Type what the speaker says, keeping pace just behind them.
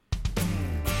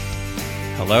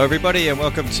Hello everybody and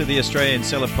welcome to the Australian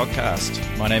Seller Podcast.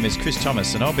 My name is Chris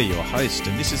Thomas and I'll be your host,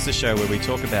 and this is the show where we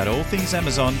talk about all things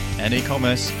Amazon and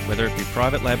e-commerce, whether it be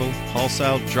private label,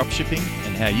 wholesale, dropshipping,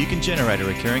 and how you can generate a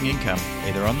recurring income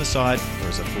either on the side or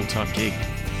as a full-time gig.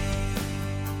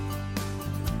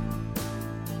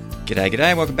 G'day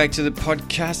and welcome back to the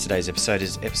podcast. Today's episode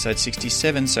is episode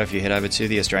 67, so if you head over to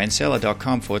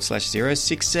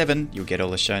theaustralianseller.com/067, you'll get all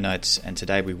the show notes. And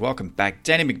today we welcome back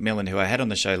Danny McMillan, who I had on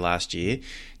the show last year.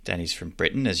 Danny's from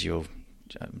Britain, as I'm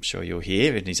sure you'll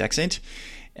hear in his accent.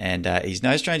 And he's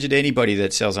no stranger to anybody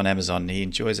that sells on Amazon. He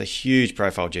enjoys a huge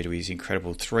profile due to his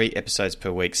incredible 3 episodes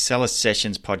per week Seller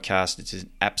Sessions podcast. It's an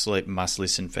absolute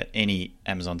must-listen for any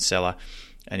Amazon seller.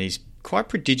 And he's quite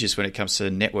prodigious when it comes to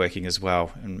networking as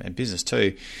well, and business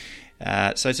too.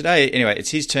 So today, anyway, it's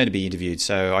his turn to be interviewed.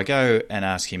 So I go and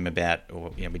ask him about,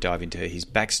 we dive into his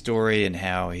backstory and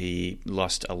how he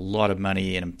lost a lot of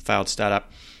money in a failed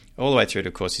startup, all the way through to,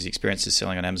 of course, his experiences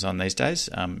selling on Amazon these days.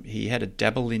 He had a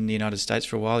dabble in the United States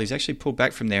for a while. He's actually pulled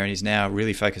back from there and he's now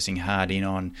really focusing hard in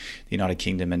on the United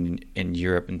Kingdom and in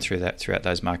Europe and throughout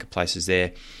those marketplaces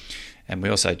there. And we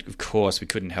also, of course, we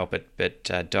couldn't help it but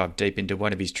dive deep into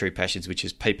one of his true passions, which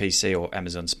is PPC, or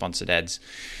Amazon-sponsored ads.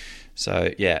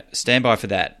 So, yeah, stand by for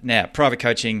that. Now, private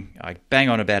coaching, I bang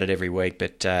on about it every week,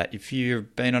 but if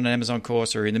you've been on an Amazon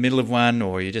course or in the middle of one,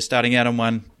 or you're just starting out on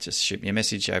one, just shoot me a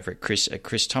message over at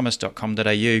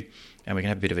chris@christhomas.com.au, and we can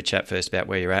have a bit of a chat first about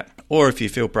where you're at. Or if you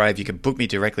feel brave, you can book me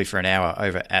directly for an hour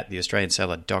over at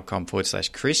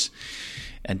theaustralianseller.com/Chris.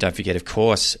 And don't forget, of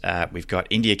course, we've got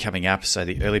India coming up, so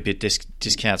the early bit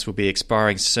discounts will be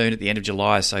expiring soon at the end of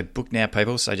July. So book now,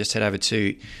 people. So just head over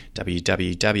to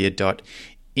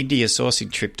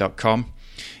www.indiasourcingtrip.com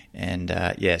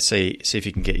and see if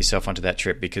you can get yourself onto that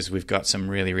trip, because we've got some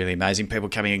really, really amazing people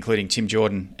coming, including Tim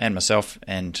Jordan and myself.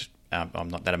 And I'm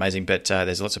not that amazing, but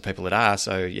there's lots of people that are.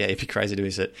 So yeah, it'd be crazy to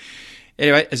miss it.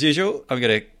 Anyway, as usual, I'm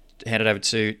going to hand it over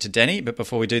to Danny. But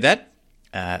before we do that,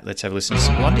 let's have a listen to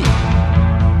some Blondie.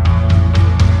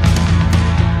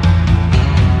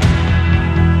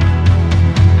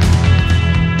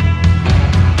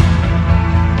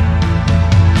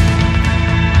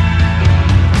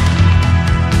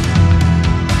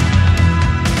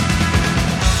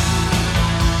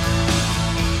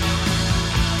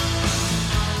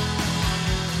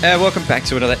 Welcome back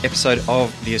to another episode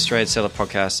of the Australian Seller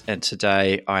Podcast, and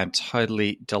today I am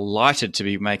totally delighted to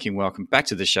be making welcome back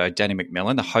to the show Danny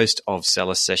McMillan, the host of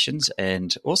Seller Sessions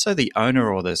and also the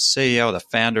owner or the CEO, the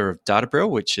founder of Databril,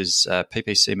 which is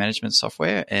PPC management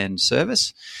software and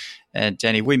service. And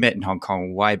Danny, we met in Hong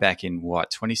Kong way back in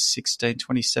 2016,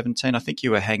 2017. I think you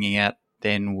were hanging out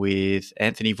then with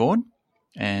Anthony Vaughan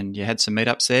and you had some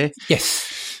meetups there. Yes.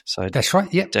 So that's right.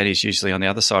 Yeah, Danny's usually on the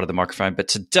other side of the microphone, but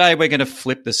today we're going to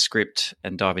flip the script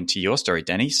and dive into your story,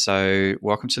 Danny. So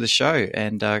welcome to the show,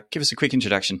 and give us a quick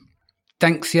introduction.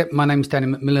 Thanks. Yep, my name's Danny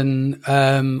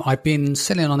McMillan. I've been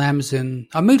selling on Amazon.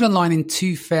 I moved online in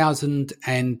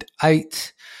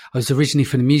 2008. I was originally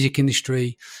from the music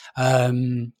industry.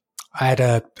 I had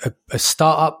a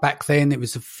startup back then. It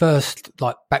was the first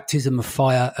baptism of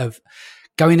fire of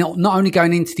not only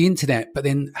going into the internet, but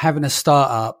then having a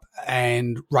startup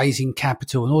and raising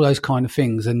capital and all those kind of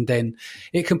things. And then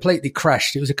it completely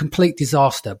crashed. It was a complete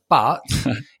disaster, but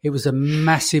it was a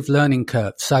massive learning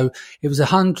curve. So it was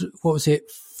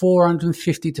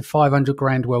 450 to 500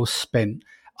 grand well spent.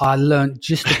 I learned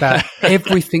just about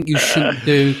everything you shouldn't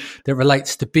do that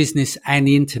relates to business and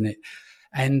the internet.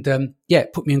 And,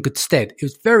 it put me in good stead. It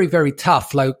was very, very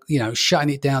tough, shutting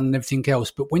it down and everything else.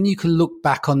 But when you can look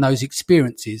back on those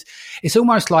experiences, it's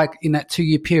almost like in that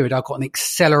 2-year period, I got an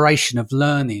acceleration of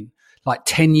learning, like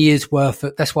 10 years worth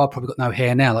of, that's why I've probably got no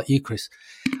hair now, like you, Chris.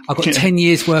 I got 10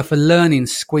 years worth of learning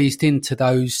squeezed into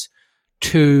those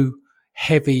 2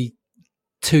 heavy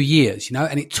 2 years,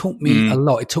 and it taught me a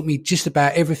lot. It taught me just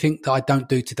about everything that I don't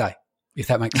do today, if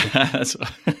that makes sense.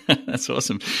 That's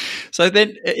awesome. So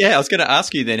then, I was going to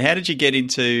ask you then, how did you get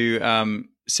into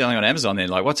selling on Amazon then?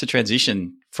 Like, what's the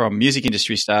transition from music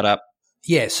industry startup?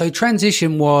 Yeah, so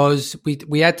transition was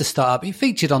we had the startup. It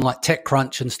featured on like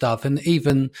TechCrunch and stuff, and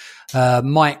even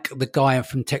Mike, the guy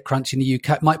from TechCrunch in the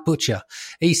UK, Mike Butcher,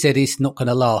 he said it's not going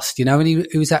to last, and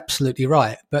he was absolutely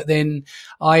right. But then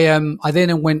I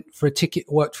worked for a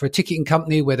ticketing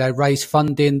company where they raised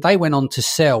funding. They went on to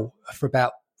sell for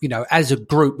about as a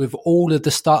group with all of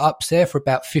the startups there for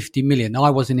about 50 million. I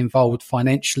wasn't involved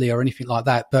financially or anything like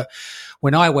that. But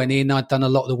when I went in, I'd done a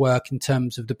lot of the work in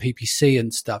terms of the PPC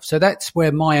and stuff. So that's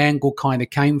where my angle kind of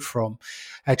came from.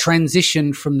 A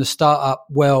transition from the startup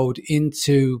world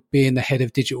into being the head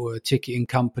of digital ticketing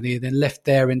company, then left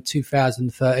there in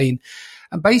 2013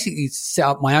 and basically set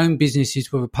up my own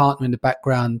businesses with a partner in the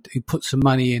background who put some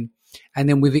money in. And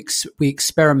then we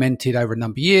experimented over a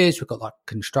number of years. We've got like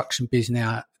construction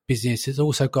business. It's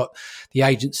also got the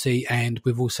agency, and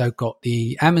we've also got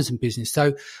the Amazon business.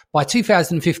 So by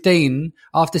 2015,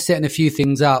 after setting a few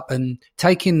things up and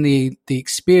taking the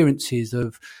experiences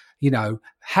of,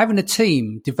 having a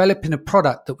team, developing a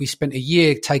product that we spent a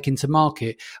year taking to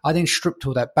market, I then stripped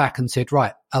all that back and said,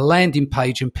 right, a landing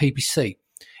page and PPC.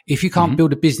 If you can't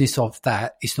build a business off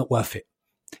that, it's not worth it.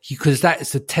 Because that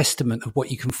is a testament of what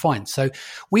you can find. So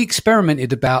we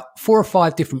experimented about 4 or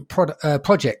 5 different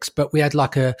projects, but we had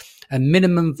like a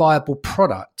minimum viable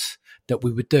product that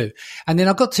we would do. And then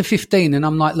I got to 15 and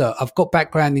I'm like, look, I've got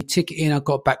background in ticketing, I've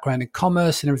got background in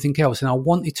commerce and everything else. And I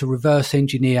wanted to reverse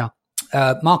engineer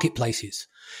marketplaces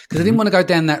because I didn't want to go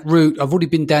down that route. I've already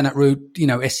been down that route,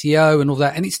 SEO and all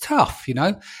that. And it's tough,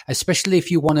 especially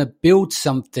if you want to build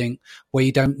something where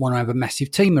you don't want to have a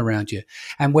massive team around you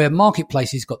and where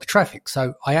marketplaces got the traffic.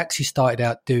 So I actually started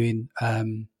out doing,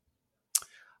 where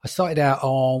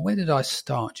did I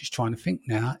start? Just trying to think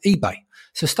now. eBay.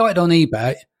 So I started on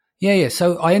eBay. Yeah.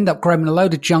 So I ended up grabbing a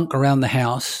load of junk around the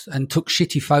house and took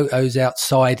shitty photos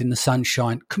outside in the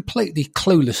sunshine, completely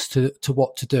clueless to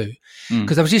what to do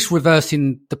because I was just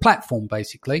reversing the platform,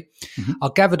 basically. I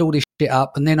gathered all this shit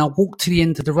up and then I walked to the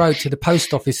end of the road to the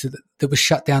post office that was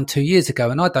shut down 2 years ago,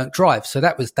 and I don't drive. So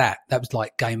that was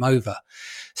like game over.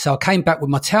 So I came back with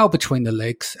my tail between the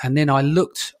legs, and then I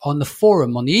looked on the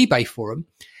forum, on the eBay forum,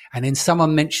 and then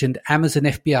someone mentioned Amazon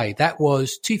FBA. That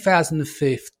was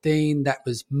 2015. That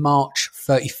was March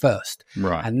 31st.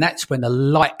 Right. And that's when the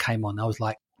light came on. I was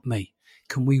like,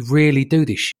 can we really do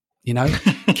this shit?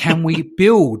 Can we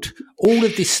build all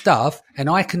of this stuff and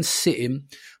I can sit in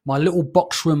my little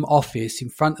box room office in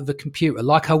front of the computer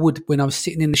like I would when I was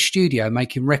sitting in the studio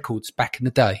making records back in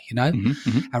the day,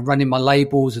 and running my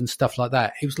labels and stuff like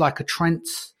that. It was like a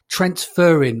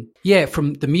transferring,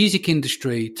 from the music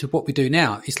industry to what we do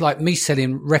now. It's like me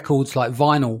selling records like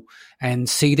vinyl and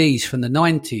CDs from the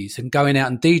 90s and going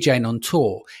out and DJing on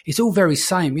tour. It's all very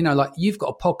same, like you've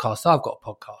got a podcast, I've got a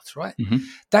podcast, right?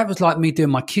 That was like me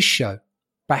doing my Kiss show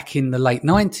back in the late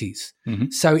 90s.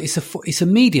 So it's a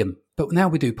medium, but now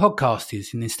we do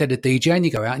podcasters, and instead of DJing,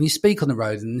 you go out and you speak on the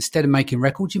road, and instead of making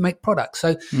records, you make products.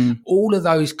 So all of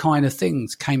those kind of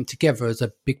things came together as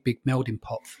a big, big melding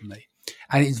pot for me.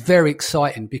 And it's very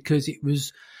exciting because it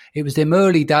was them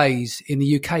early days in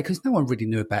the UK because no one really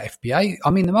knew about FBA. I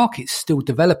mean, the market's still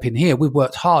developing here. We've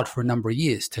worked hard for a number of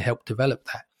years to help develop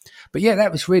that. But yeah,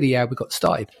 that was really how we got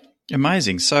started.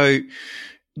 Amazing. So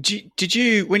did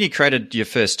you, when you created your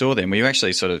first store then, were you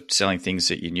actually sort of selling things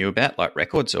that you knew about, like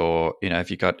records, or,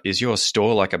 is your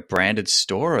store like a branded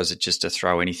store, or is it just to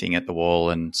throw anything at the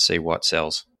wall and see what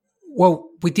sells? Well,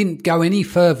 we didn't go any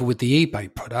further with the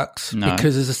eBay products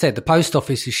because, as I said, the post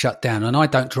office is shut down and I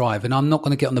don't drive and I'm not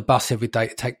going to get on the bus every day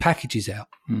to take packages out.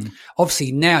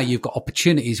 Obviously, now you've got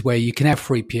opportunities where you can have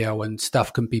 3PL and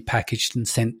stuff can be packaged and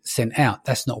sent out.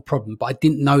 That's not a problem. But I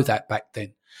didn't know that back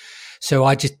then. So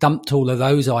I just dumped all of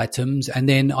those items and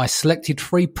then I selected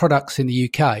 3 products in the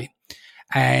UK.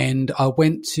 And I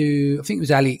went to, I think it was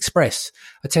AliExpress.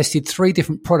 I tested 3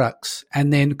 different products.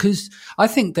 And then, because I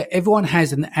think that everyone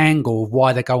has an angle of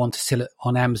why they go on to sell it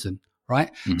on Amazon,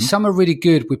 right? Some are really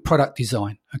good with product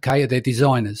design, okay? They're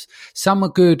designers. Some are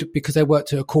good because they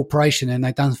worked at a corporation and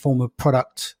they've done a form of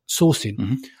product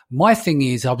sourcing. My thing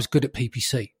is I was good at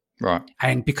PPC. Right.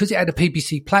 And because it had a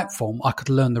PPC platform, I could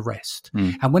learn the rest.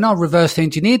 And when I reverse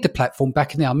engineered the platform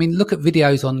back in there, I mean, look at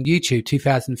videos on YouTube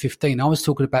 2015. I was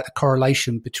talking about the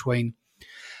correlation between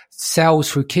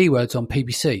sales through keywords on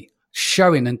PPC,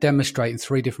 showing and demonstrating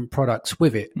 3 different products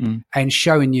with it and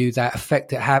showing you that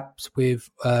effect it has with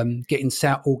getting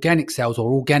organic sales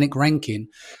or organic ranking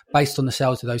based on the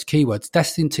sales of those keywords.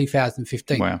 That's in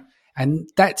 2015. Wow. And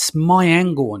that's my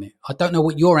angle on it. I don't know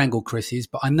what your angle, Chris, is,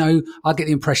 but I know I get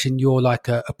the impression you're like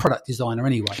a product designer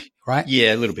anyway, right?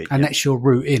 Yeah, a little bit. And that's your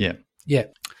route in. Yeah.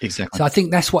 Exactly. So I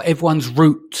think that's what everyone's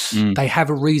roots. They have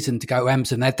a reason to go to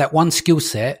Amazon. They have that one skill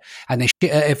set and they shit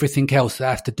at everything else they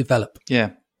have to develop.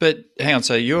 Yeah. But hang on.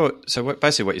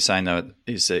 Basically what you're saying though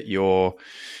is that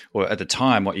at the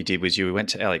time what you did was you went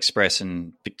to AliExpress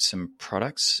and picked some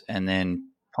products and then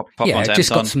popped onto Amazon. Just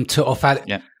got some off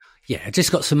Yeah, I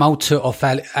just got some old toot off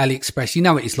AliExpress. You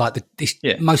know what it's like.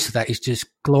 Most of that is just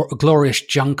glorious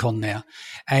junk on there.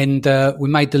 And we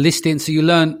made the listing. So you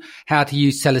learn how to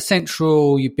use Seller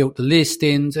Central. You built the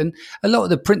listings. And a lot of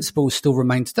the principles still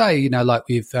remain today, you know, like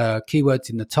with keywords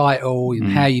in the title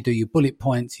and how you do your bullet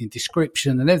points, your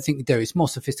description and everything you do. It's more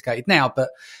sophisticated now, but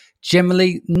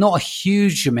generally not a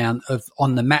huge amount of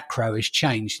on the macro has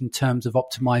changed in terms of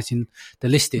optimizing the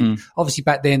listing. Obviously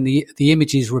back then the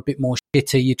images were a bit more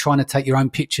shitty. You're trying to take your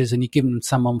own pictures and you're giving them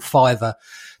some on Fiverr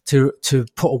to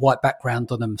put a white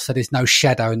background on them so there's no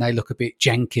shadow and they look a bit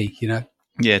janky, you know?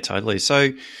 Yeah, totally.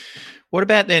 So what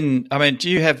about then, I mean,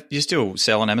 you still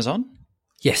sell on Amazon?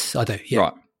 Yes, I do. Yeah.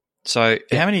 Right. So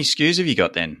how many SKUs have you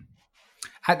got then?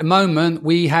 At the moment,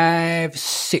 we have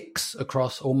 6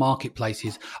 across all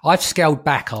marketplaces. I've scaled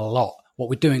back a lot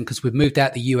what we're doing because we've moved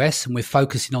out the US and we're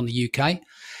focusing on the UK.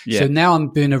 Yeah. So now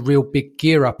I'm doing a real big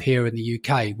gear up here in the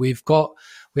UK. We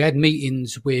had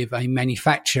meetings with a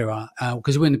manufacturer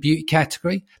because we're in the beauty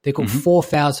category. They've got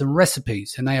 4,000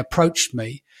 recipes and they approached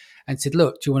me and said,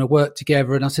 look, do you want to work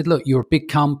together? And I said, look, you're a big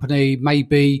company,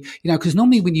 maybe, you know, because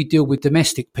normally when you deal with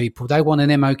domestic people, they want an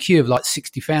MOQ of like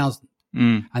 60,000.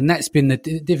 And that's been the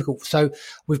difficult. So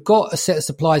we've got a set of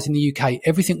suppliers in the UK.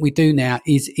 Everything we do now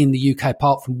is in the UK,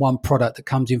 apart from one product that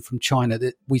comes in from China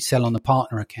that we sell on the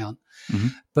partner account.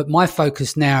 But my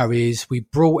focus now is we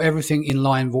brought everything in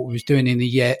line with what we was doing in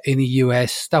the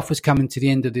US. Stuff was coming to the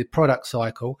end of the product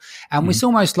cycle. And it's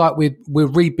almost like we're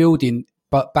rebuilding,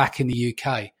 but back in the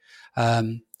UK.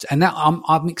 And that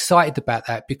I'm excited about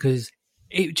that because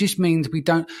it just means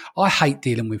I hate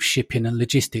dealing with shipping and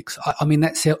logistics. I mean,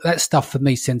 that stuff for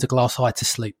me sends a glass eye to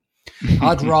sleep.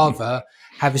 I'd rather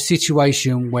have a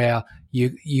situation where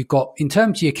you got, in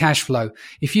terms of your cash flow,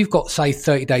 if you've got, say,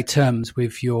 30-day terms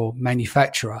with your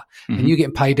manufacturer and you're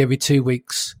getting paid every 2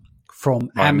 weeks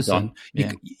from Amazon,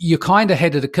 you're kind of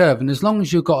ahead of the curve. And as long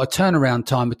as you've got a turnaround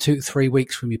time of 2 to 3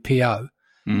 weeks from your PO,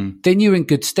 then you're in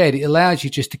good stead. It allows you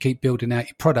just to keep building out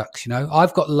your products. You know,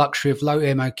 I've got the luxury of low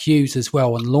MOQs as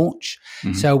well on launch.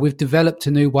 So we've developed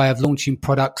a new way of launching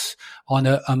products on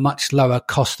a much lower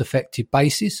cost effective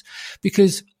basis,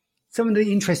 because some of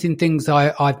the interesting things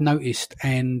I've noticed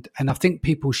and I think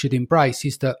people should embrace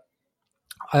is that,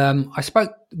 I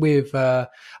spoke with, I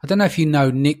don't know if you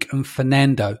know Nick and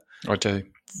Fernando. I do.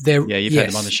 You've had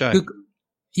them on the show.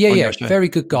 Very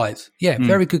good guys.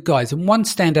 Very good guys. And one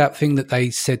standout thing that they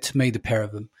said to me, the pair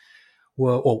of them, it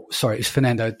was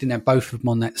Fernando. I didn't have both of them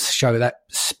on that show at that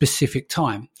specific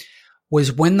time,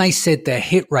 was when they said their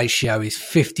hit ratio is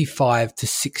 55 to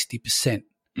 60%.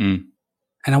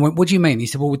 And I went, what do you mean? He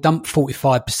said, well, we dump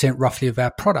 45% roughly of our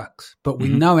products, but we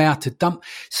know how to dump.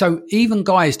 So even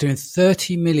guys doing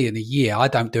 30 million a year, I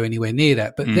don't do anywhere near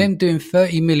that, but them doing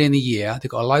 30 million a year, they've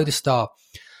got a load of staff.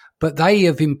 But they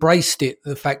have embraced it,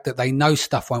 the fact that they know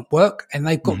stuff won't work, and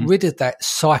they've got rid of that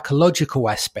psychological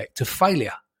aspect of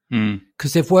failure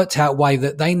because they've worked out a way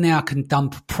that they now can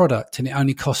dump a product and it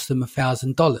only costs them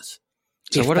 $1,000.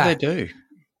 So what do they do?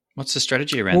 What's the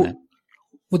strategy around that?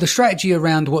 Well, the strategy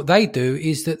around what they do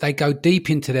is that they go deep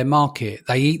into their market.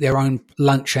 They eat their own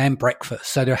lunch and breakfast,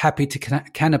 so they're happy to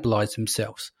cannibalize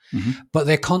themselves. But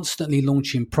they're constantly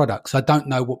launching products. I don't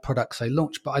know what products they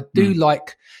launch, but I do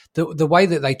like the way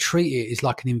that they treat it is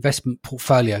like an investment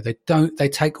portfolio. They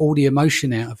take all the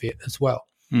emotion out of it as well.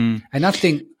 And I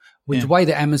think with the way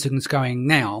that Amazon's going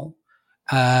now,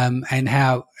 and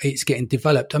how it's getting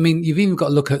developed. I mean, you've even got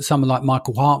to look at someone like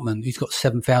Michael Hartman, who's got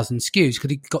 7,000 SKUs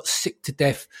because he got sick to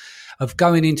death of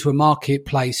going into a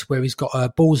marketplace where he's got a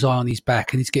bullseye on his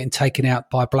back and he's getting taken out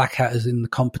by black hatters in the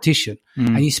competition.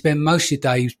 And you spend most of your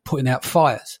day putting out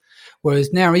fires.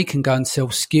 Whereas now he can go and sell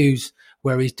SKUs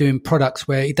where he's doing products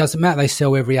where it doesn't matter, they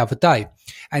sell every other day.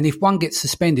 And if one gets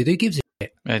suspended, who gives a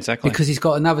shit? Exactly. Because he's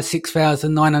got another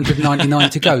 6,999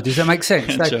 to go. Does that make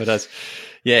sense? It sure does.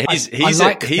 Yeah, he's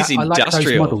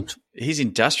industrial. He's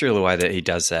industrial the way that he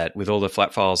does that with all the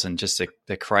flat files and just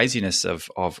the craziness of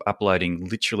uploading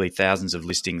literally thousands of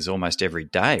listings almost every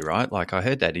day, right? Like I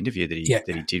heard that interview that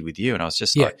he did with you, and I was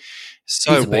just like,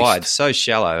 so wide, so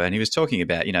shallow. And he was talking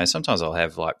about, sometimes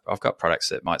I've got products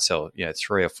that might sell,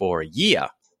 3 or 4 a year,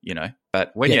 but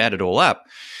when you add it all up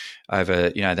over,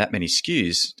 that many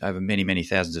SKUs, over many, many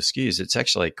thousands of SKUs, it's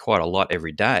actually quite a lot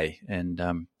every day. And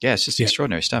it's just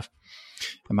extraordinary stuff.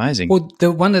 Amazing. Well,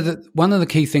 one of the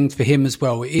key things for him as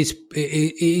well is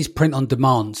print on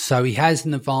demand. So he has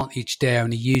an advantage there,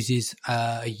 and he uses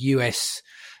a US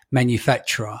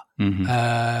manufacturer,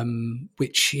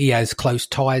 which he has close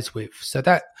ties with. So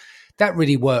that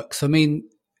really works. I mean,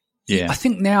 I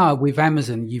think now with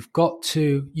Amazon, you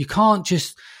can't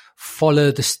just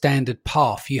follow the standard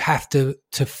path. You have to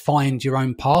find your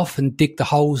own path and dig the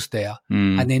holes there,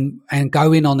 and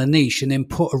go in on a niche and then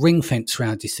put a ring fence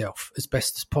around yourself as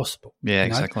best as possible. Yeah,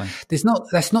 exactly.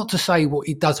 That's not to say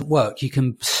it doesn't work. You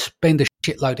can spend a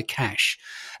shitload of cash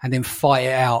and then fight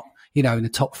it out, in the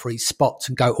top 3 spots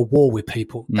and go to war with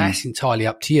people. That's entirely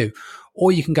up to you.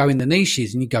 Or you can go in the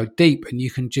niches and you go deep and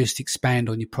you can just expand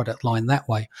on your product line that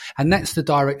way. And that's the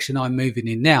direction I'm moving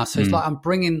in now. So it's like I'm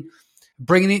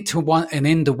bringing it to an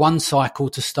end of one cycle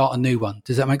to start a new one.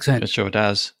 Does that make sense? It sure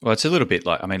does. Well, it's a little bit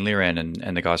like, Liran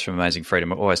and the guys from Amazing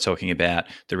Freedom are always talking about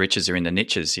the riches are in the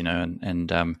niches,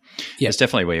 and it's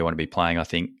definitely where you want to be playing, I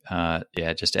think.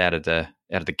 Just out of the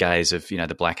gaze of,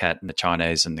 the black hat and the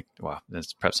Chinese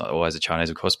there's perhaps not always the Chinese,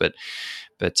 of course, but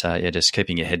just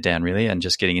keeping your head down really and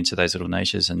just getting into those little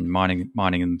niches and mining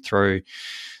them through.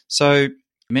 So you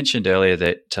mentioned earlier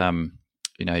that,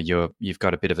 you've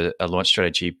got a bit of a launch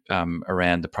strategy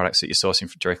around the products that you're sourcing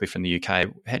directly from the UK.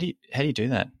 How do you do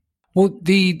that? Well,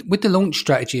 with the launch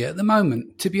strategy at the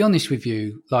moment, to be honest with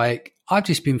you, like I've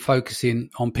just been focusing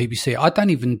on PPC. I don't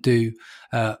even do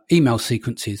email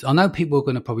sequences. I know people are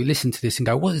going to probably listen to this and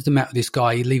go, "What is the matter with this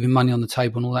guy? He's leaving money on the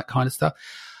table and all that kind of stuff."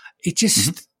 It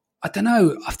just, I don't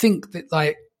know. I think that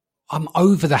like I'm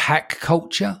over the hack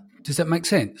culture. Does that make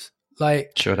sense?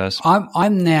 Like, sure does.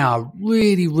 I'm now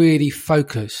really, really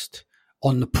focused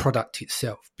on the product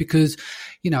itself because,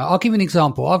 I'll give you an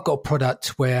example. I've got a product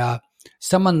where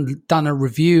someone done a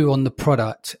review on the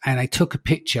product and they took a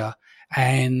picture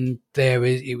and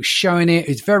it was showing it.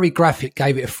 It's very graphic,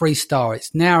 gave it a 3-star.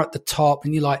 It's now at the top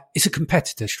and you're like, it's a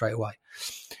competitor straight away.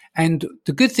 And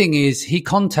the good thing is he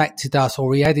contacted us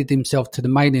or he added himself to the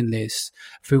mailing list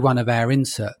through one of our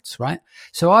inserts, right?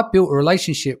 So I built a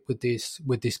relationship with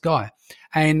this guy.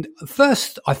 And at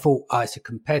first I thought, it's a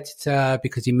competitor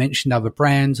because he mentioned other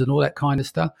brands and all that kind of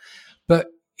stuff. But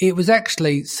it was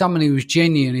actually someone who was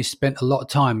genuine, who spent a lot of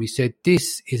time. He said,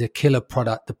 this is a killer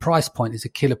product. The price point is a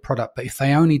killer product. But if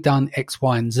they only done X,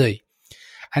 Y, and Z.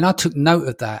 And I took note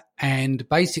of that. And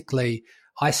basically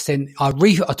I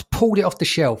pulled it off the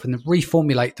shelf and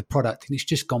reformulated the product and it's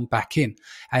just gone back in.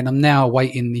 And I'm now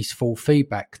awaiting this full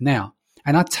feedback now.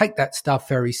 And I take that stuff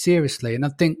very seriously. And I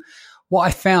think what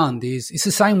I found is it's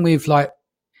the same with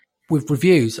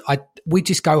reviews. We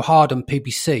just go hard on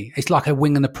PPC. It's like a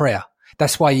wing and a prayer.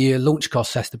 That's why your launch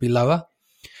cost has to be lower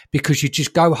because you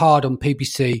just go hard on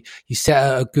PPC. You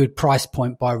set a good price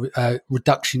point by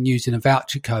reduction using a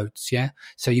voucher codes. Yeah.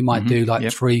 So you might do like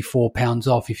 £3-4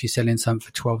 off if you're selling something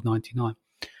for $12.99.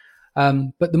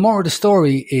 But the moral of the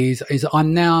story is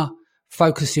I'm now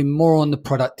focusing more on the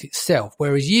product itself.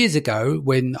 Whereas years ago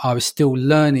when I was still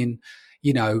learning,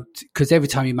 because every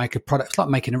time you make a product, it's like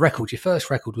making a record. Your first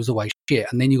record was always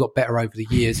shit, and then you got better over the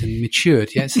years and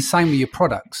matured. Yeah, it's the same with your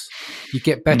products. You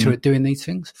get better at doing these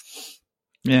things.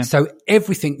 Yeah. So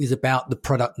everything is about the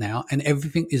product now, and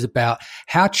everything is about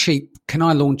how cheap can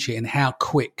I launch it and how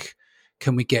quick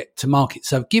can we get to market.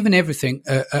 So I've given everything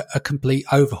a complete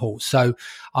overhaul. So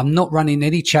I'm not running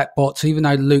any chatbots, even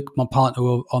though Luke, my partner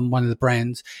on one of the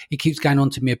brands, he keeps going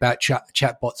on to me about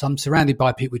chatbots. I'm surrounded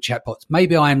by people with chatbots.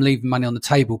 Maybe I am leaving money on the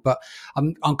table, but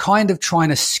I'm kind of trying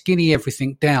to skinny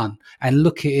everything down and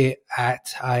look at it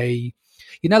at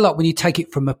like when you take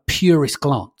it from a purist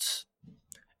glance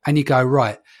and you go,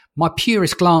 right, my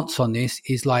purest glance on this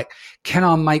is like, can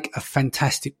I make a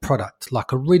fantastic product,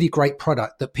 like a really great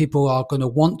product that people are going to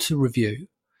want to review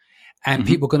and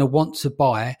people are going to want to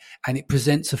buy, and it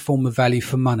presents a form of value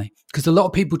for money? Because a lot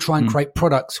of people try and create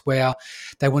products where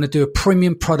they want to do a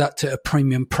premium product at a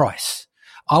premium price.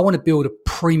 I want to build a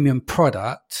premium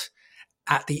product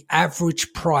at the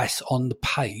average price on the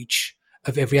page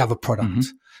of every other product.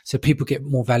 So people get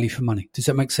more value for money. Does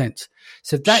that make sense?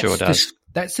 So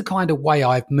that's the kind of way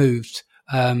I've moved.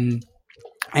 And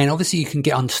obviously you can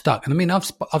get unstuck. And I mean,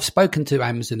 I've spoken to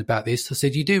Amazon about this. I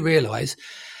said, you do realize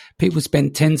people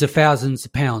spend tens of thousands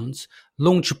of pounds,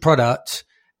 launch a product,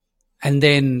 and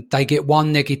then they get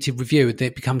one negative review and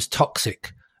it becomes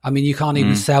toxic. I mean, you can't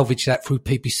even salvage that through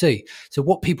PPC. So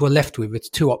what people are left with, it's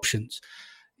two options.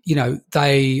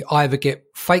 They either get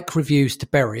fake reviews to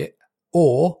bury it,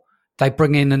 or they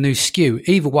bring in a new SKU.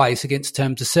 Either way, it's against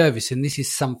terms of service. And this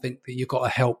is something that you've got to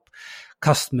help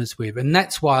customers with. And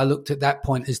that's why I looked at that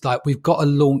point as like, we've got to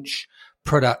launch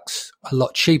products a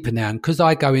lot cheaper now. And because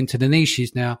I go into the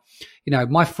niches now,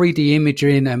 my 3D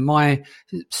imaging and my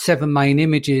 7 main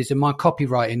images and my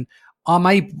copywriting, I'm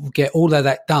able to get all of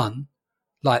that done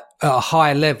like at a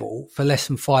higher level for less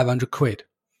than 500 quid.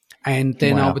 And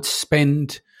then I would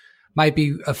spend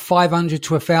maybe 500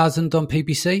 to 1,000 on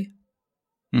PPC.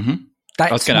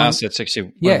 I was going to ask, that's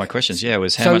actually one of my questions. Yeah,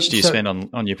 was how much do you spend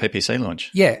on your PPC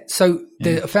launch? Yeah. So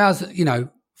the 1,000,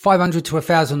 500 to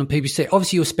 1,000 on PPC.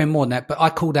 Obviously you'll spend more than that, but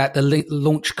I call that the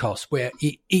launch cost where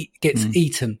it gets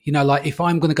eaten. Like if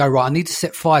I'm going to go, right, I need to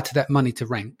set fire to that money to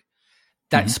rank.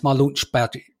 That's my launch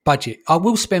budget. I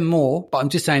will spend more, but I'm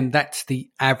just saying that's the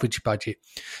average budget.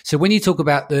 So when you talk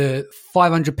about the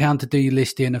 £500 to do your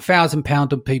listing,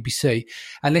 £1,000 on PPC,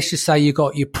 and let's just say you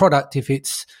got your product, if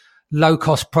it's low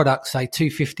cost product, say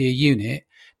 $250 a unit,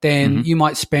 then you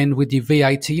might spend with your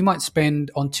VAT, you might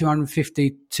spend on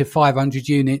 250 to 500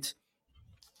 units,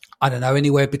 I don't know,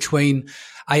 anywhere between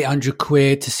 800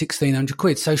 quid to 1,600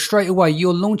 quid. So straight away,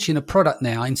 you're launching a product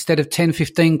now instead of 10,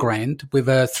 15 grand with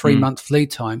a 3-month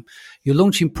lead time. You're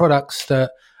launching products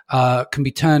that can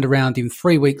be turned around in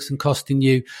 3 weeks and costing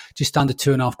you just under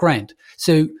 2.5 grand.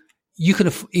 So you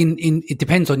can, it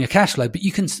depends on your cash flow, but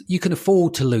you can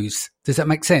afford to lose. Does that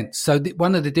make sense? So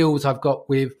one of the deals I've got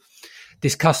with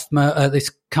this customer,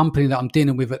 this company that I'm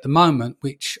dealing with at the moment,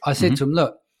 which I said to them,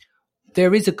 look,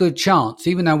 there is a good chance,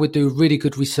 even though we do really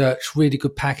good research, really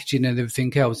good packaging and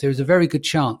everything else, there is a very good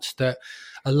chance that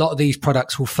a lot of these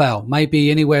products will fail, maybe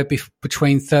anywhere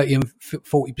between 30 and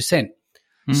 40%.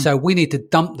 So we need to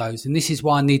dump those. And this is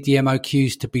why I need the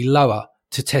MOQs to be lower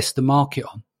to test the market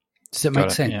on. Does that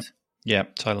make sense? Yeah,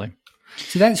 totally.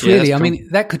 So that's really, that's cool.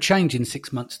 That could change in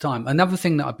 6 months' time. Another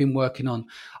thing that I've been working on,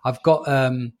 I've got,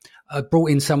 I brought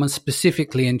in someone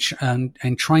specifically and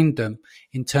trained them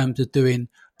in terms of doing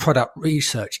product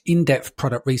research, in-depth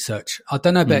product research. I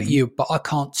don't know about you, but I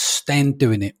can't stand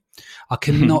doing it. I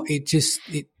cannot. It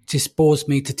just bores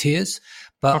me to tears.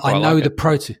 But I know the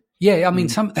process. Yeah, I mean,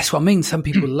 that's what I mean. Some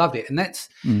people love it, and that's.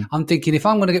 I'm thinking if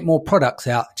I'm going to get more products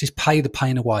out, just pay the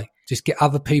pain away. Just get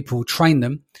other people, train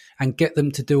them, and get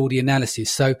them to do all the analysis.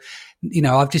 So,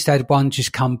 I've just had one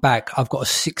just come back. I've got a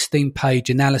 16-page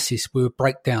analysis with a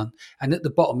breakdown, and at the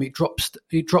bottom it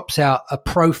drops out a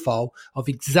profile of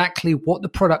exactly what the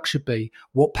product should be,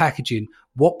 what packaging,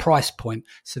 what price point.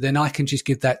 So then I can just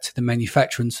give that to the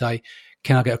manufacturer and say,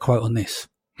 "Can I get a quote on this?"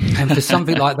 And for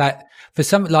something like that,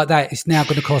 it's now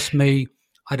going to cost me,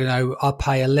 I don't know, I'll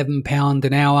pay £11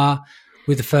 an hour.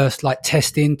 With the first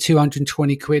testing,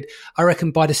 220 quid. I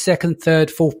reckon by the second, third,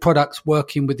 fourth products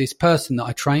working with this person that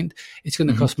I trained, it's going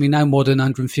to cost me no more than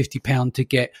 £150 to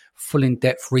get full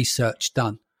in-depth research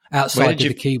done outside of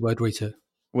the keyword research.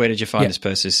 Where did you find this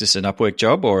person? Is this an Upwork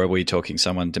job, or are we talking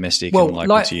someone domestic and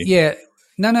local to you? Yeah.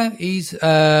 No,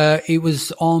 he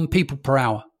was on people per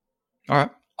hour. All right.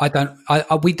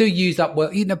 We do use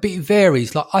Upwork, but it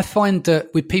varies. I find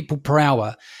that with people per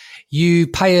hour, you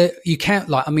can't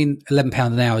 £11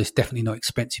 an hour is definitely not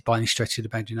expensive by any stretch of the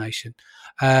imagination.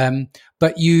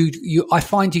 But I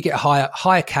find you get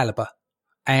higher caliber.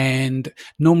 And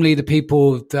normally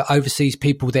the overseas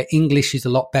people, their English is a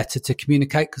lot better to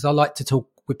communicate, because I like to talk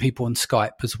with people on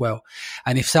Skype as well.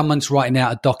 And if someone's writing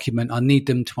out a document, I need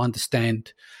them to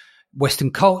understand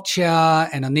Western culture,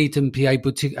 and I need them to be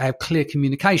able to have clear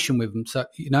communication with them.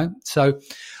 So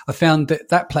I found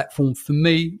that platform for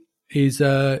me is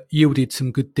yielded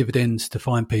some good dividends to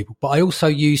find people. But I also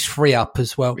use FreeUp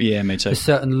as well. Yeah, me too. For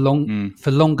certain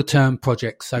for longer term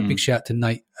projects. So big shout out to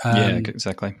Nate. Yeah,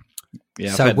 exactly.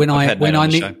 Yeah. So when I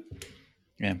need,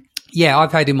 yeah,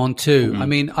 I've had him on too. I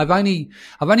mean, I've only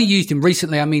used him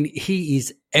recently. I mean, he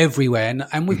is everywhere,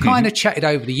 and we've kind of chatted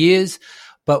over the years.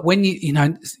 But when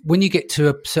when you get to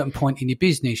a certain point in your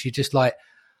business, you're just like,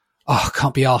 I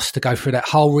can't be asked to go through that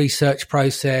whole research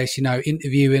process,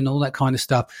 interviewing, all that kind of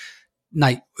stuff.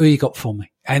 Nate, who you got for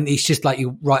me? And it's just like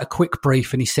you write a quick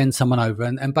brief and he sends someone over.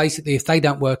 And basically, if they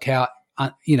don't work out,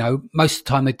 most of the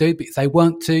time they do, but if they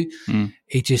want to,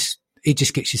 it just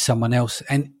gets you someone else.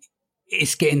 And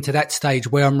it's getting to that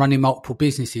stage where I'm running multiple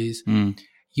businesses.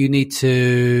 You need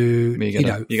to,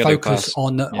 focus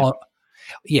on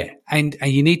and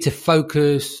you need to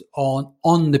focus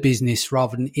on the business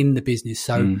rather than in the business.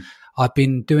 So I've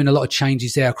been doing a lot of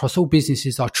changes there across all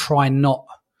businesses. I try not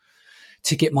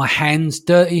to get my hands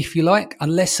dirty, if you like,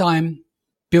 unless I'm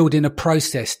building a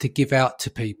process to give out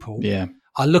to people. Yeah.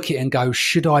 I look at it and go,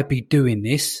 should I be doing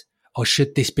this, or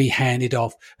should this be handed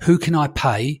off? Who can I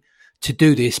pay to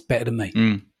do this better than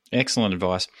me? Excellent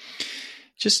advice.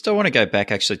 I want to go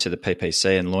back actually to the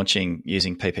PPC and launching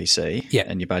using PPC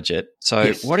and your budget.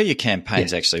 So what do your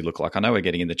campaigns actually look like? I know we're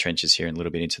getting in the trenches here and a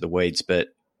little bit into the weeds, but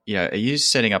are you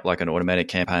setting up like an automatic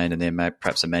campaign and then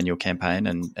perhaps a manual campaign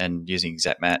and using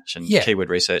exact match and keyword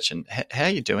research, and how are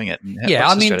you doing it? And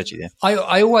what's the strategy there?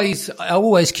 I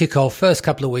always kick off first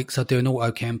couple of weeks. I do an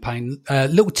auto campaign.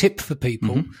 Little tip for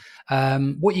people.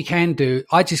 What you can do,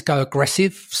 I just go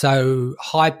aggressive. So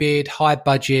high bid, high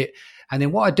budget. And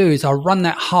then what I do is I run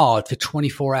that hard for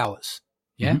 24 hours.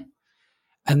 Yeah. Mm-hmm.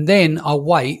 And then I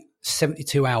wait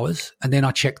 72 hours and then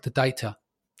I check the data.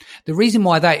 The reason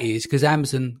why that is because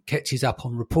Amazon catches up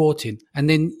on reporting. And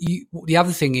then the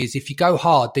other thing is if you go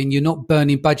hard, then you're not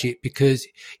burning budget because,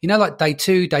 like day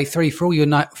 2, day 3, for all you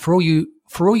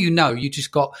know, you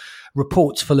just got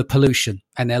reports full of pollution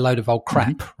and they're a load of old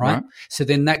crap, right? So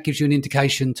then that gives you an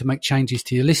indication to make changes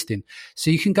to your listing.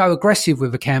 So you can go aggressive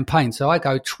with a campaign. So I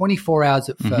go 24 hours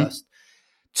at first,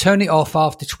 turn it off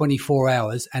after 24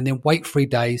 hours and then wait 3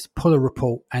 days, pull a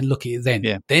report and look at it then.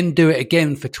 Yeah. Then do it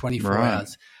again for 24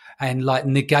 hours and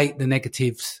negate the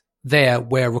negatives there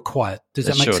where required. Does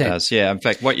that make sense? It does. Yeah. In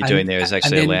fact, what you're doing there is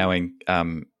actually allowing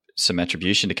some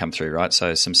attribution to come through, right?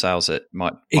 So some sales that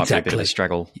might be a bit of a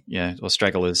struggle, or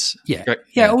stragglers to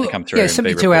come through. Yeah,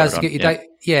 72 hours to get your data.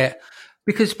 Yeah.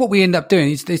 Because what we end up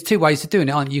doing is there's 2 ways of doing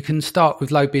it, aren't you? You can start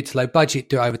with low bid to low budget,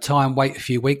 do it over time, wait a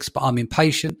few weeks, but I'm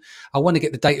impatient. I want to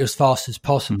get the data as fast as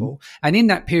possible. And in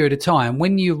that period of time,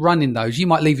 when you're running those, you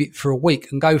might leave it for a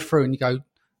week and go through and you go,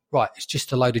 right, it's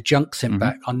just a load of junk sent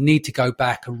back. I need to go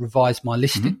back and revise my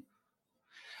listing.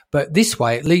 But this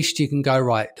way, at least you can go,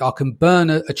 right, I can burn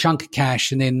a chunk of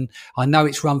cash and then I know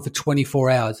it's run for 24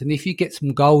 hours. And if you get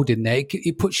some gold in there,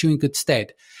 it puts you in good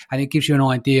stead and it gives you an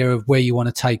idea of where you want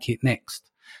to take it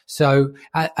next. So,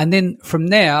 and then from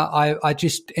there, I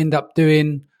just end up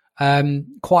doing,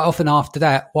 quite often after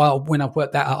that, when I've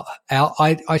worked that out,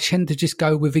 I tend to just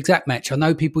go with exact match. I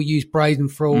know people use Braze and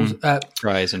Broad,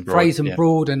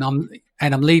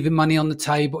 and I'm leaving money on the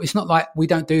table. It's not like we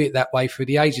don't do it that way through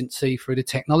the agency, through the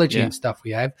technology and stuff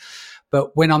we have.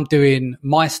 But when I'm doing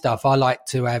my stuff, I like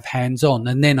to have hands on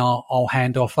and then I'll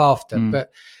hand off after.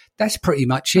 But that's pretty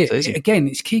much it. Again,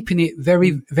 it's keeping it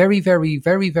very, very, very,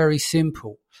 very, very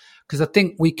simple because I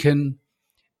think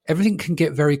everything can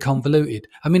get very convoluted.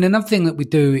 I mean, another thing that we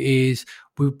do is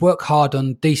we work hard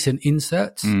on decent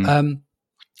inserts.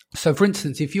 So for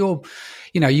instance, if you've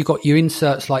got your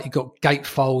inserts, like you've got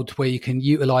gatefold where you can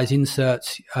utilize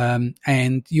inserts.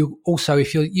 And you also,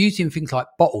 if you're using things like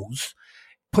bottles,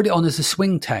 put it on as a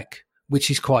swing tag,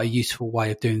 which is quite a useful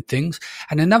way of doing things.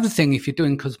 And another thing, if you're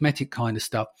doing cosmetic kind of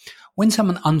stuff, when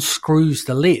someone unscrews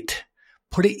the lid,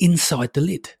 put it inside the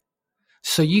lid.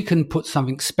 So you can put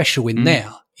something special in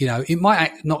there. It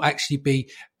might not actually be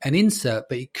an insert,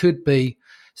 but it could be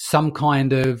some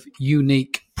kind of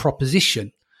unique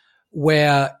proposition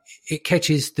where it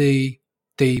catches the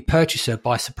purchaser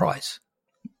by surprise.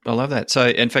 I love that. So,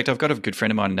 in fact, I've got a good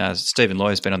friend of mine, Stephen Loy,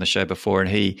 has been on the show before, and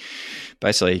he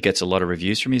basically gets a lot of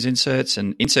reviews from his inserts.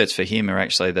 And inserts for him are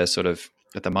actually the sort of,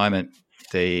 at the moment,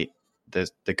 the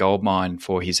gold mine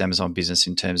for his Amazon business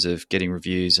in terms of getting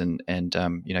reviews and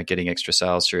getting extra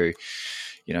sales through,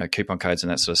 coupon codes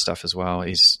and that sort of stuff as well.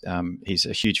 He's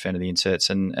a huge fan of the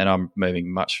inserts, and I'm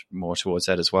moving much more towards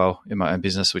that as well in my own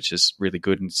business, which is really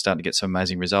good and starting to get some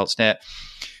amazing results. Now,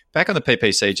 back on the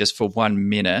PPC just for 1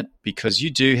 minute, because you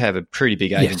do have a pretty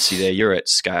big agency there. You're at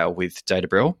scale with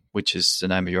Databrill, which is the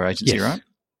name of your agency, right?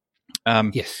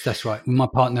 Yes, that's right. With my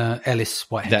partner, Ellis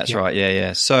Whitehead. That's right,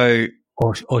 yeah. So...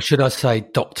 Or should I say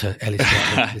Dr. Ellis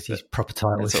Whitehead is his proper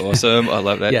title. That's awesome. I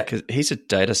love that. Because he's a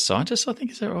data scientist, I think.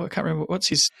 Is that right? I can't remember. What's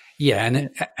his... Yeah, and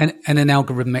an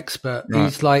algorithm expert. Right.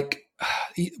 He's like...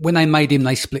 When they made him,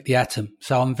 they split the atom.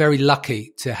 So I'm very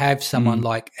lucky to have someone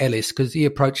like Ellis, because he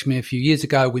approached me a few years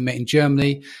ago. We met in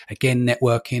Germany, again,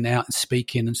 networking, out and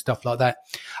speaking and stuff like that.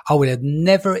 I would have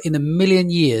never in a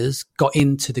million years got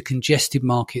into the congested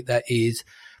market that is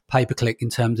pay-per-click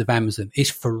in terms of Amazon. It's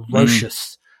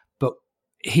ferocious.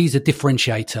 He's a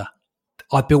differentiator.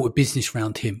 I built a business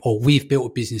around him, or we've built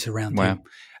a business around him.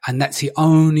 And that's the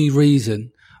only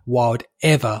reason why I would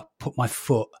ever put my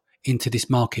foot into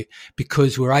this market,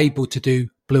 because we're able to do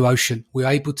blue ocean. We're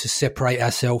able to separate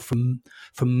ourselves from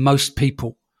most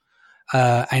people,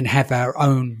 and have our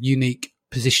own unique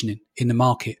positioning in the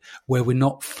market, where we're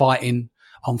not fighting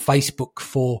on Facebook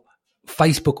for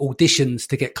Facebook auditions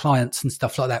to get clients and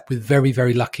stuff like that. We're very,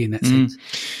 very lucky in that sense.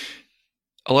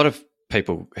 A lot of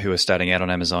people who are starting out on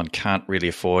Amazon can't really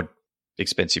afford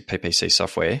expensive PPC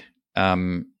software.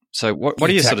 So what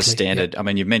are your sort of standard? I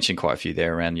mean, you've mentioned quite a few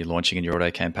there around your launching and your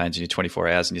auto campaigns and your 24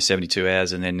 hours and your 72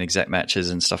 hours and then exact matches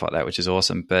and stuff like that, which is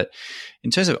awesome. But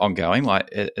in terms of ongoing,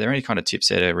 like, are there any kind of tips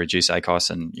there to reduce ACOS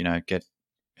and,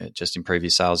 just improve your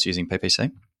sales using PPC?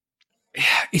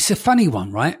 It's a funny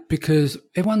one, right? Because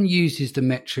everyone uses the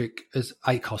metric as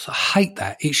ACOS. I hate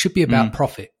that. It should be about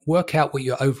profit. Work out what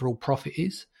your overall profit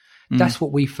is. That's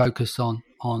what we focus on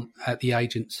at the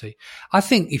agency. I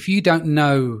think if you don't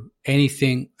know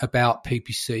anything about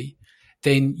PPC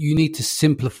then you need to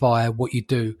simplify what you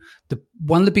do.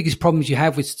 One of the biggest problems you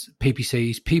have with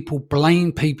PPC is people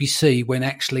blame PPC when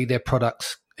actually their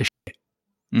products are shit.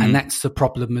 And that's the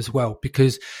problem as well,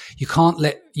 because you can't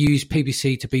use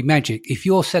PPC to be magic. If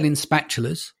you're selling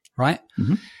spatulas, right?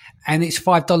 And it's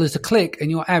 $5 a click,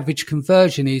 and your average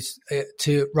conversion is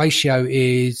to ratio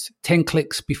is 10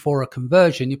 clicks before a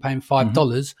conversion. You're paying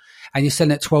 $5, and you're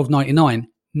selling at $12.99.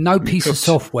 No piece of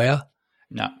software.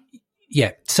 No.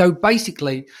 Yeah. So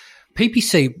basically,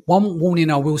 PPC. One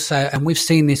warning I will say, and we've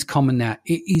seen this common now,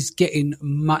 it is getting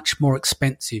much more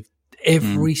expensive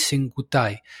every single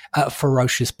day at a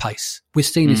ferocious pace. We're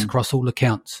seeing this across all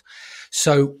accounts.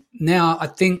 So now I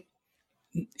think,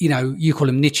 you know, you call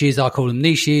them niches, I call them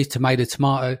niches,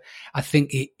 tomato. I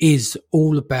think it is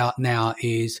all about now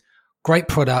is great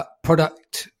product,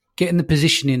 getting the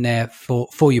position in there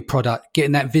for your product,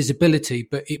 getting that visibility.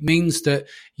 But it means that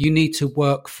you need to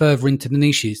work further into the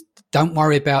niches. Don't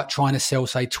worry about trying to sell,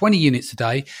 say, 20 units a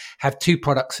day, have 2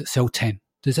 products that sell 10.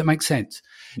 Does that make sense?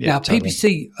 Yeah, now, totally.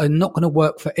 PPC are not going to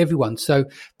work for everyone. So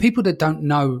people that don't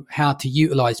know how to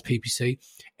utilize PPC,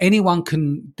 anyone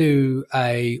can do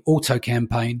a auto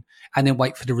campaign and then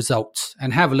wait for the results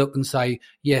and have a look and say,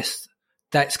 yes,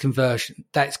 that's conversion,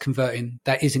 that's converting,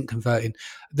 that isn't converting.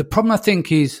 The problem I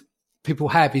think is people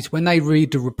have is when they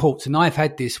read the reports, and I've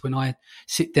had this when I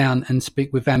sit down and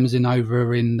speak with Amazon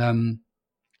over in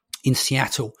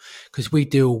Seattle, because we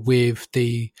deal with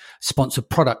the sponsored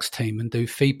products team and do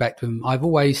feedback to them. I've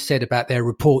always said about their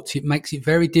reports, it makes it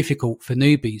very difficult for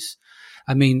newbies.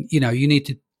 I mean, you know, you need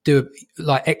to do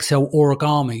like Excel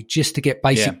origami just to get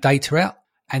basic data out.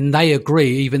 And they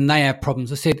agree, even they have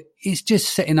problems. I said, it's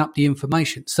just setting up the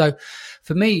information. So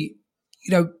for me,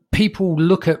 you know, people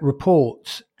look at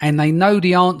reports and they know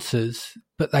the answers,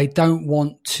 but they don't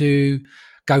want to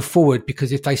go forward,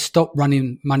 because if they stop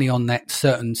running money on that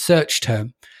certain search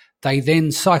term, they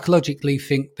then psychologically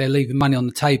think they're leaving money on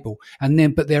the table, and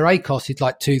then but their ACOS is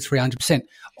like 200-300%.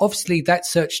 Obviously, that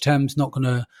search term's not going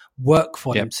to work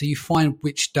for them. So you find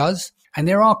which does, and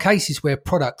there are cases where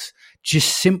products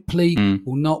just simply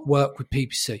will not work with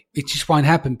PPC. It just won't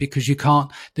happen because you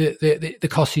can't. The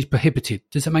cost is prohibitive.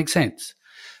 Does that make sense?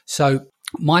 So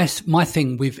my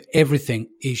thing with everything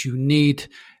is you need.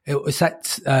 It was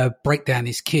that breakdown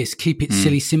is KISS. Keep it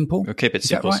silly, simple. Or keep it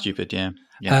simple, right? stupid. Yeah.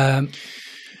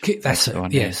 That's it.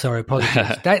 One, yeah. Sorry,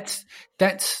 apologies. that's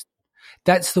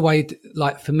the way.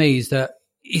 Like for me, is that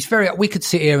it's very. We could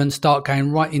sit here and start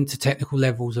going right into technical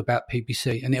levels about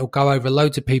PPC, and it'll go over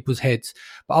loads of people's heads.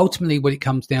 But ultimately, what it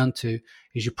comes down to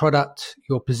is your product,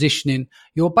 your positioning.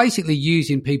 You're basically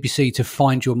using PPC to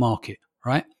find your market.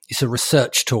 Right? It's a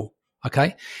research tool.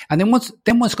 Okay. And then what's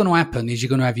going to happen is you're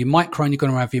going to have your micro and you're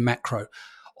going to have your macro.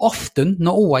 Often,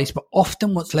 not always, but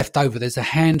often what's left over, there's a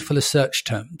handful of search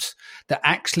terms that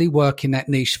actually work in that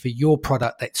niche for your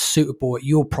product that's suitable at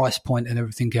your price point and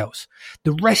everything else.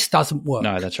 The rest doesn't work.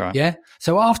 No, that's right. Yeah.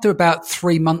 So after about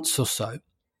 3 months or so,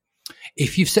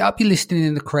 if you've set up your listing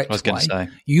in the correct way,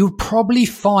 you'll probably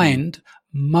find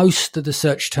most of the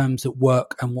search terms that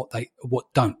work and what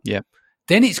don't. Yeah.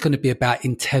 Then it's going to be about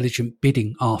intelligent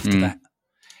bidding after that.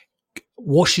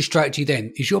 What's your strategy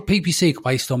then? Is your PPC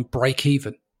based on break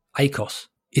even, ACOS?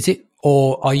 Is it?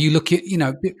 Or are you looking, you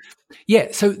know,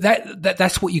 so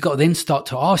that's what you got to then start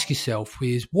to ask yourself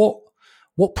is what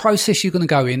process you're going to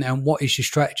go in and what is your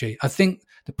strategy? I think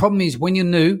the problem is when you're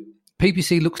new,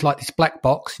 PPC looks like this black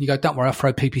box and you go, don't worry, I'll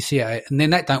throw PPC at it. And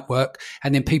then that don't work.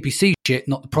 And then PPC shit,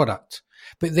 not the product.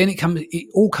 But then it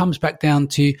all comes back down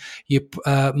to your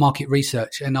market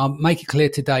research. And I'll make it clear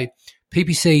today,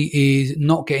 PPC is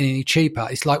not getting any cheaper.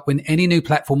 It's like when any new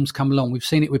platforms come along. We've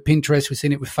seen it with Pinterest. We've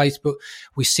seen it with Facebook.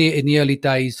 We see it in the early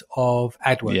days of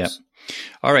AdWords. Yeah.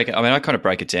 I reckon, I kind of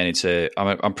break it down into,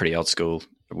 I'm pretty old school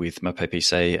with my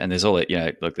PPC, and there's all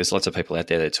that, look, there's lots of people out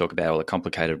there that talk about all the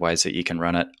complicated ways that you can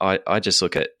run it. I just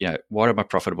look at, what are my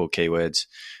profitable keywords?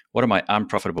 What are my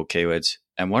unprofitable keywords?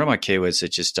 And what are my keywords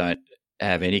that just don't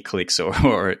have any clicks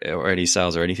or any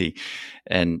sales or anything,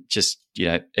 and just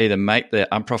either make the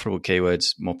unprofitable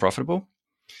keywords more profitable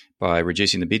by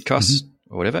reducing the bid costs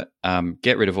or whatever.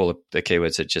 Get rid of all of the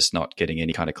keywords that just not getting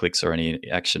any kind of clicks or any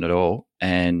action at all,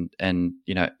 and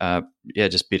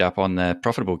just bid up on the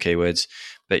profitable keywords.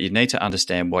 But you need to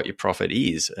understand what your profit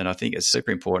is, and I think it's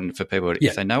super important for people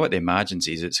if they know what their margins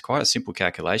is. It's quite a simple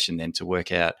calculation then to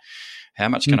work out how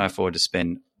much can I afford to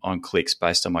spend on clicks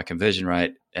based on my conversion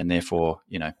rate, and therefore,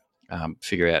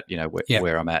 figure out,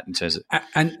 where I'm at in terms of.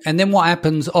 And then what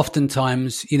happens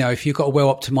oftentimes, if you've got a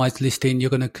well-optimized listing, you're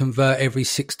going to convert every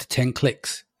 6 to 10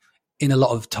 clicks. in a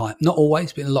lot of time, not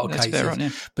always, but in a lot of cases. Fair, right, yeah.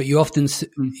 But you often,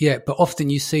 but often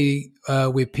you see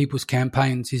with people's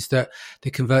campaigns is that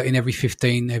they're converting every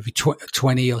 15, every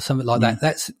 20 or something like that.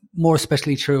 That's more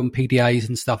especially true on PDAs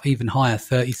and stuff, even higher,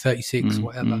 30, 36,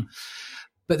 whatever.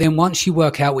 But then once you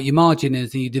work out what your margin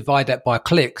is and you divide that by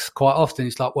clicks, quite often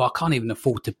it's like, well, I can't even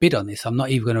afford to bid on this. I'm not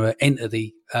even going to enter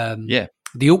the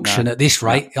auction at this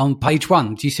rate on page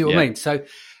one. Do you see what I mean? So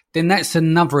then that's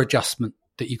another adjustment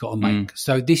that you've got to make.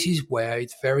 So this is where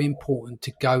it's very important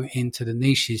to go into the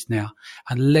niches now.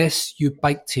 Unless you're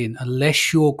baked in,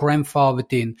 unless you're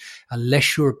grandfathered in,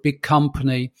 unless you're a big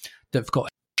company that've got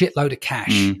a shitload of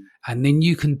cash, and then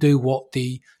you can do what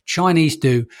the Chinese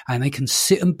do, and they can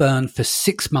sit and burn for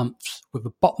 6 months with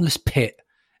a bottomless pit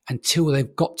until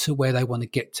they've got to where they want to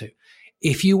get to.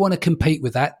 If you want to compete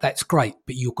with that, that's great,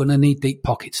 but you're going to need deep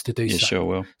pockets to do so. You sure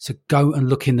will. So go and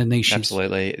look in the niches.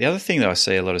 Absolutely. The other thing that I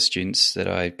see a lot of students that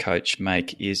I coach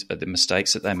make is the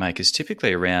mistakes that they make is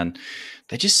typically around,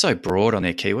 they're just so broad on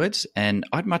their keywords. And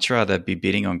I'd much rather be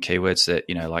bidding on keywords that,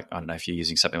 you know, like, I don't know, if you're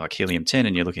using something like helium-10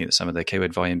 and you're looking at some of the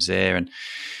keyword volumes there, and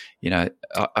you know,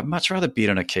 I'd much rather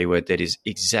bid on a keyword that is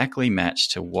exactly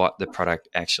matched to what the product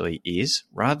actually is,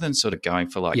 rather than sort of going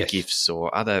for like gifts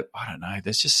or other, I don't know,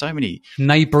 there's just so many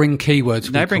neighboring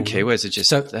keywords. Neighboring keywords are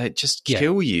just, they just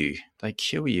kill you. They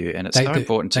kill you. And it's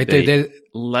important to be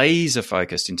laser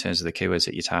focused in terms of the keywords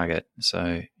that you target.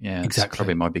 So yeah, that's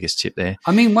probably my biggest tip there.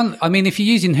 I mean, if you're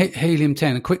using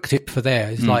helium-10, a quick tip for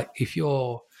there is like, if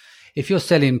you're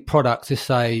selling products, let's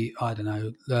say, I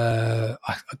don't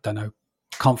know,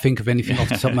 can't think of anything off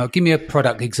the top of my head. Give me a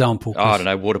product example. Oh, I don't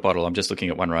know, water bottle. I'm just looking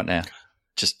at one right now.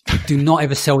 Just do not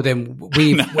ever sell them.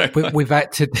 We've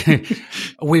had to.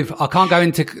 I can't go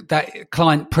into that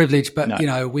client privilege, but you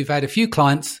know, we've had a few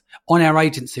clients on our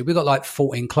agency. We've got like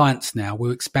 14 clients now.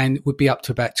 We'll be up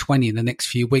to about 20 in the next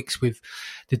few weeks with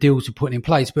the deals we're putting in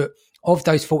place. But of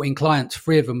those 14 clients,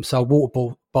 3 of them sold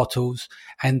water bottles,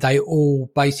 and they all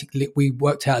basically, we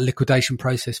worked out a liquidation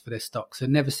process for their stock. So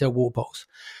never sell water bottles.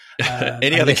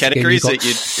 Any other categories that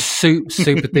you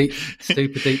super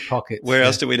deep pockets? Where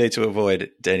else do we need to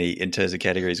avoid, Danny, in terms of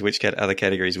categories? Which other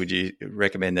categories would you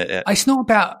recommend that? It's not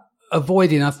about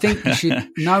avoiding. I think you should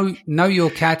know your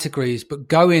categories, but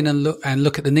go in and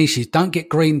look at the niches. Don't get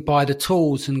greened by the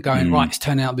tools and going right. It's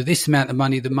turning out with this amount of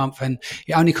money the month, and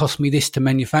it only cost me this to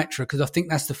manufacture. Because I think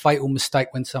that's the fatal mistake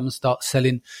when someone starts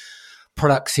selling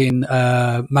products in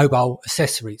mobile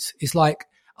accessories. It's like,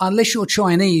 unless you're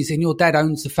Chinese and your dad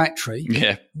owns the factory,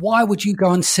 why would you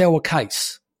go and sell a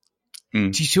case? Do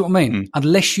you see what I mean?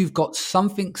 Unless you've got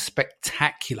something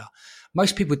spectacular.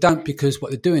 Most people don't, because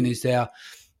what they're doing is they're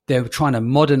trying to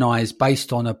modernize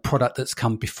based on a product that's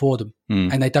come before them.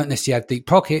 And they don't necessarily have deep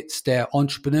pockets. They're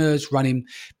entrepreneurs running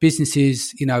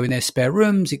businesses, you know, in their spare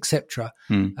rooms, etc.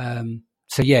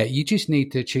 So yeah, you just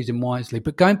need to choose them wisely.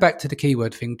 But going back to the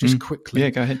keyword thing, just quickly. Yeah,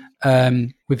 go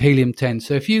ahead. With helium-10.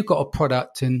 So if you've got a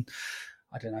product and,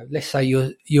 I don't know, let's say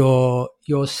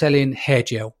you're selling hair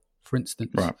gel, for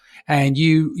instance, right, and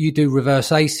you do reverse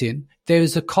acing,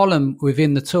 there's a column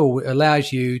within the tool that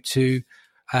allows you to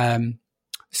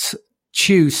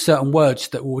choose certain words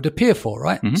that would appear for,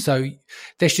 right? So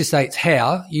let's just say it's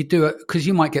hair. You do it because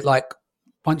you might get like,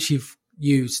 once you've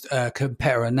used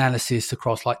competitor analysis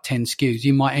across like 10 SKUs,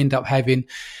 you might end up having,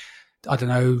 I don't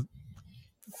know,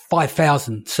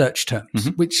 5,000 search terms,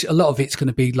 which a lot of it's going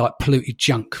to be like polluted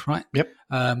junk, right? Yep.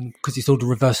 Because it's all the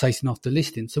reverse acing off the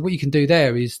listing. So what you can do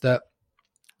there is that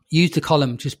use the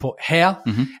column, just put hair,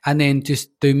 and then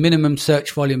just do minimum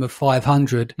search volume of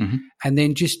 500, and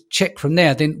then just check from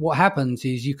there. Then what happens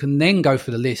is you can then go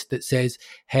for the list that says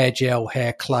hair gel,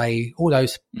 hair clay, all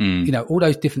those, you know, all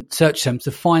those different search terms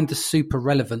to find the super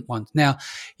relevant ones. Now,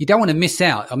 you don't want to miss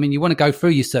out. I mean, you want to go through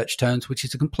your search terms, which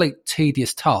is a complete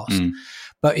tedious task.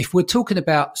 But if we're talking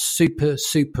about super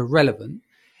relevant,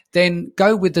 then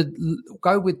go with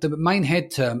the main head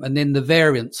term and then the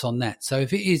variants on that. So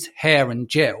if it is hair and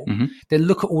gel, then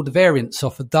look at all the variants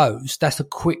off of those. That's a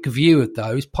quick view of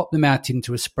those. Pop them out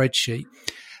into a spreadsheet.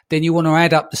 Then you want to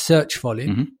add up the search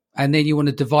volume, and then you want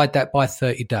to divide that by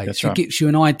 30 days. That's so right. It gives you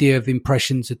an idea of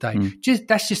impressions a day.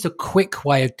 That's just a quick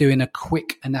way of doing a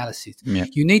quick analysis. Yeah.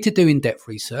 You need to do in-depth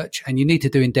research, and you need to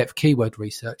do in-depth keyword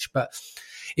research. But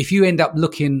if you end up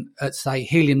looking at, say,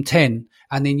 helium-10,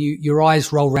 and then your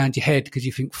eyes roll around your head because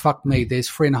you think, fuck me, there's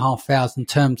 3,500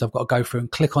 terms I've got to go through and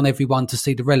click on every one to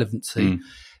see the relevancy.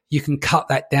 You can cut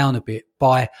that down a bit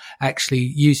by actually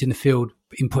using the field,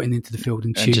 inputting into the field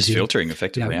and choosing. And just filtering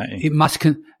effectively, aren't you?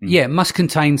 It must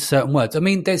contain certain words. I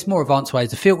mean, there's more advanced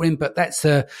ways of filtering, but that's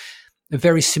a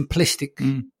very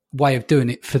simplistic way of doing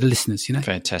it for the listeners, you know?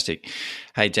 Fantastic.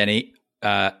 Hey, Danny,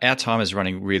 our time is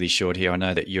running really short here. I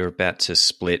know that you're about to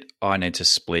split. I need to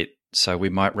split. So we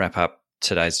might wrap up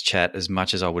today's chat. As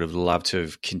much as I would have loved to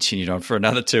have continued on for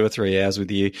another 2 or 3 hours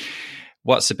with you.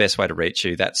 What's the best way to reach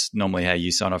you? That's normally how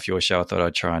you sign off your show. I thought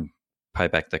I'd try and pay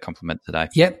back the compliment today.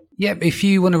 Yep. If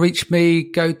you want to reach me,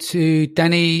 go to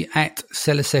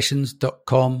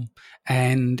danny@sellersessions.com.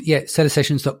 And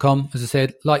sellersessions.com, as I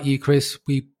said, like you, Chris,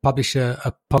 we publish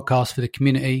a podcast for the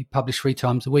community, publish 3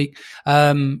 times a week.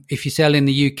 If you sell in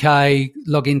the UK,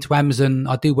 log into Amazon.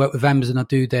 I do work with Amazon. I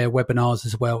do their webinars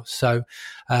as well. So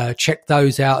check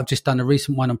those out. I've just done a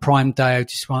recent one on Prime Day. I've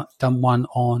just done one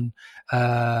on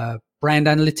brand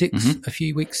analytics a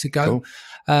few weeks ago.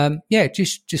 Cool.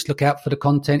 Just look out for the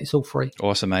content. It's all free.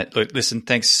 Awesome, mate. Look, listen,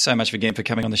 thanks so much again for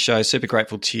coming on the show. Super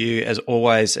grateful to you as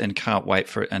always, and can't wait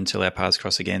for it until our paths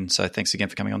cross again. So thanks again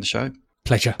for coming on the show.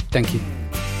 Pleasure. Thank you.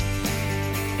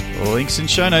 Links and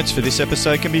show notes for this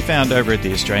episode can be found over at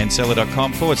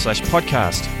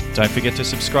theaustralianseller.com/podcast. Don't forget to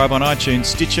subscribe on iTunes,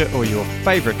 Stitcher, or your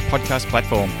favourite podcast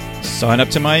platform. Sign up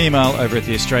to my email over at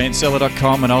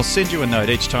theaustralianseller.com and I'll send you a note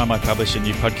each time I publish a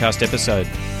new podcast episode.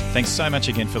 Thanks so much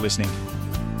again for listening.